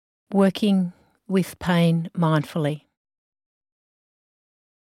working with pain mindfully.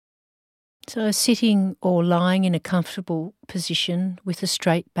 So sitting or lying in a comfortable position with a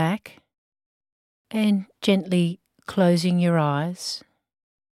straight back and gently closing your eyes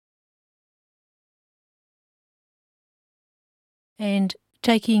and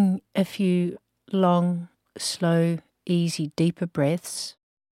taking a few long, slow, easy, deeper breaths.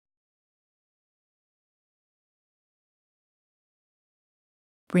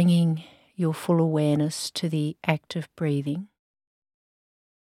 Bringing your full awareness to the act of breathing.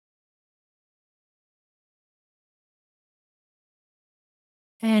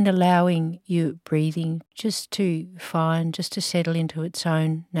 And allowing your breathing just to settle into its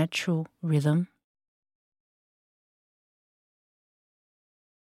own natural rhythm.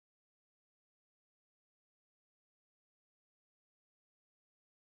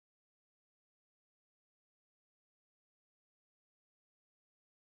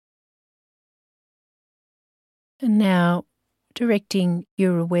 And now directing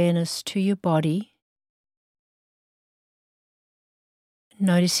your awareness to your body,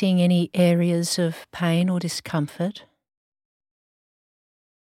 noticing any areas of pain or discomfort,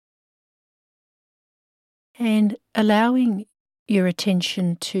 and allowing your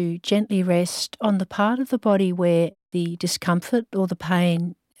attention to gently rest on the part of the body where the discomfort or the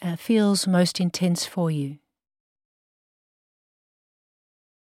pain feels most intense for you.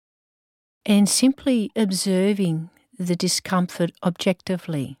 And simply observing the discomfort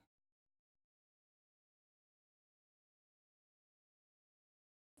objectively.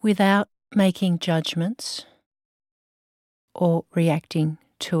 Without making judgments or reacting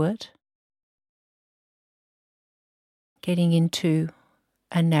to it. Getting into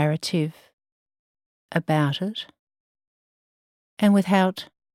a narrative about it. And without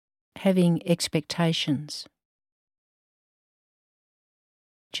having expectations.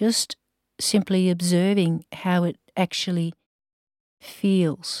 Just simply observing how it actually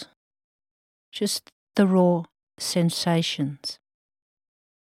feels. Just the raw sensations.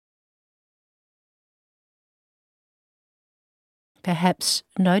 Perhaps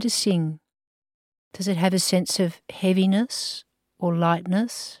noticing, does it have a sense of heaviness or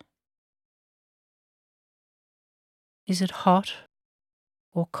lightness? Is it hot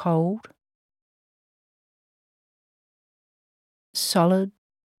or cold? Solid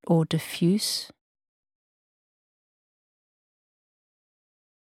or diffuse?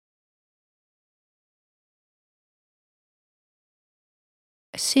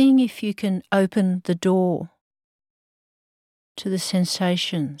 Seeing if you can open the door to the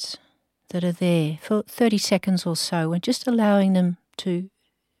sensations that are there for 30 seconds or so, and just allowing them to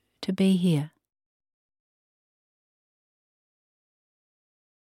be here.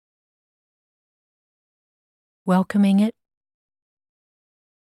 Welcoming it,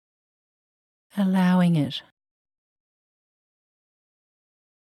 allowing it.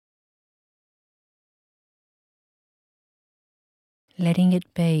 Letting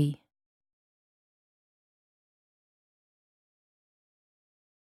it be.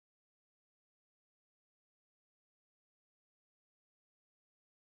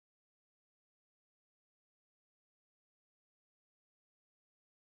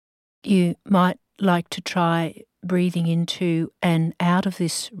 You might like to try breathing into and out of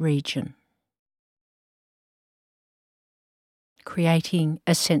this region, creating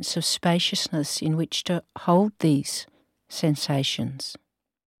a sense of spaciousness in which to hold these sensations.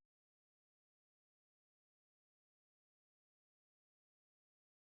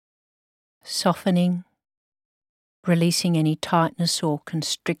 Softening, releasing any tightness or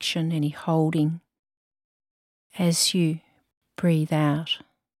constriction, any holding, as you breathe out.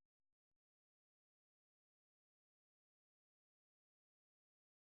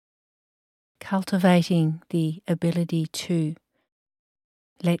 Cultivating the ability to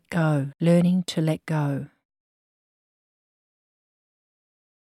let go, learning to let go.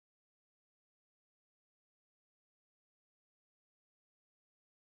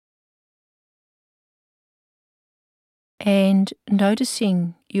 And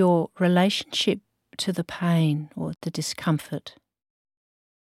noticing your relationship to the pain or the discomfort.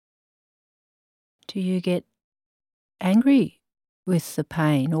 Do you get angry with the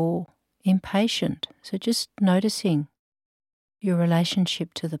pain or impatient? So just noticing your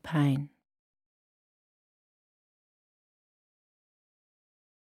relationship to the pain.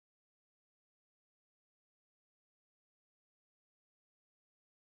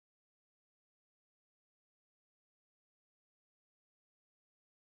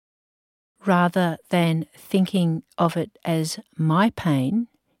 Rather than thinking of it as my pain,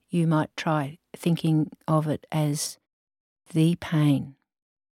 you might try thinking of it as the pain.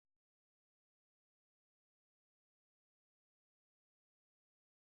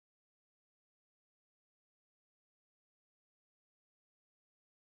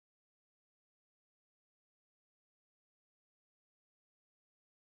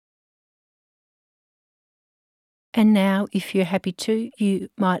 And now, if you're happy to, you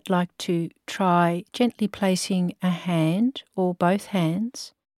might like to try gently placing a hand or both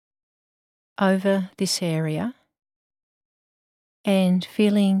hands over this area and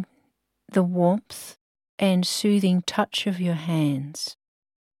feeling the warmth and soothing touch of your hands,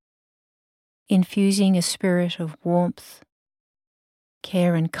 infusing a spirit of warmth,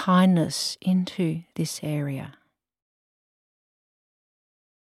 care and kindness into this area.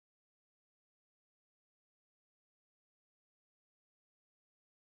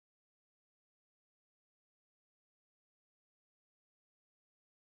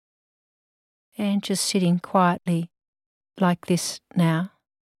 And just sitting quietly like this now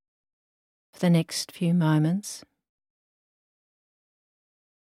for the next few moments.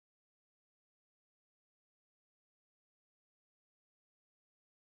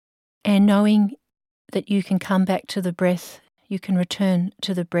 And knowing that you can come back to the breath, you can return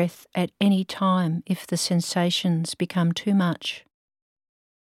to the breath at any time if the sensations become too much.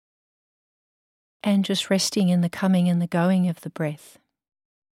 And just resting in the coming and the going of the breath.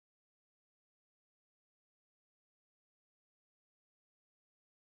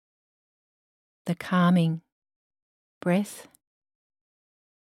 The calming breath,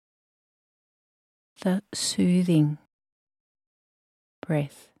 the soothing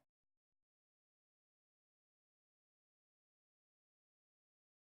breath.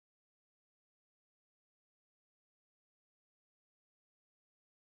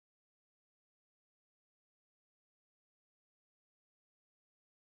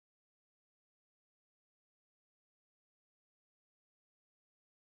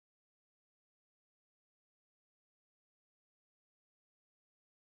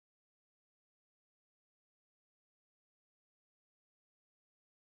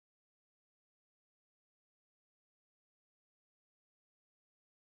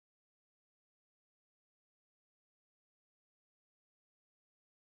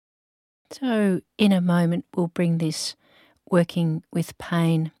 So in a moment we'll bring this working with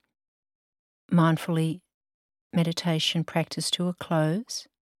pain mindfully meditation practice to a close.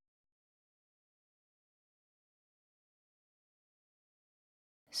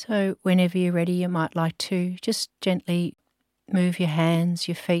 So whenever you're ready, you might like to just gently move your hands,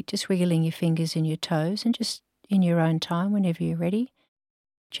 your feet, just wiggling your fingers and your toes, and just in your own time, whenever you're ready,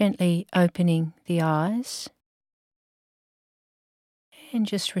 gently opening the eyes and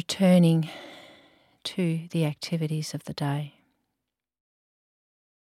just returning to the activities of the day.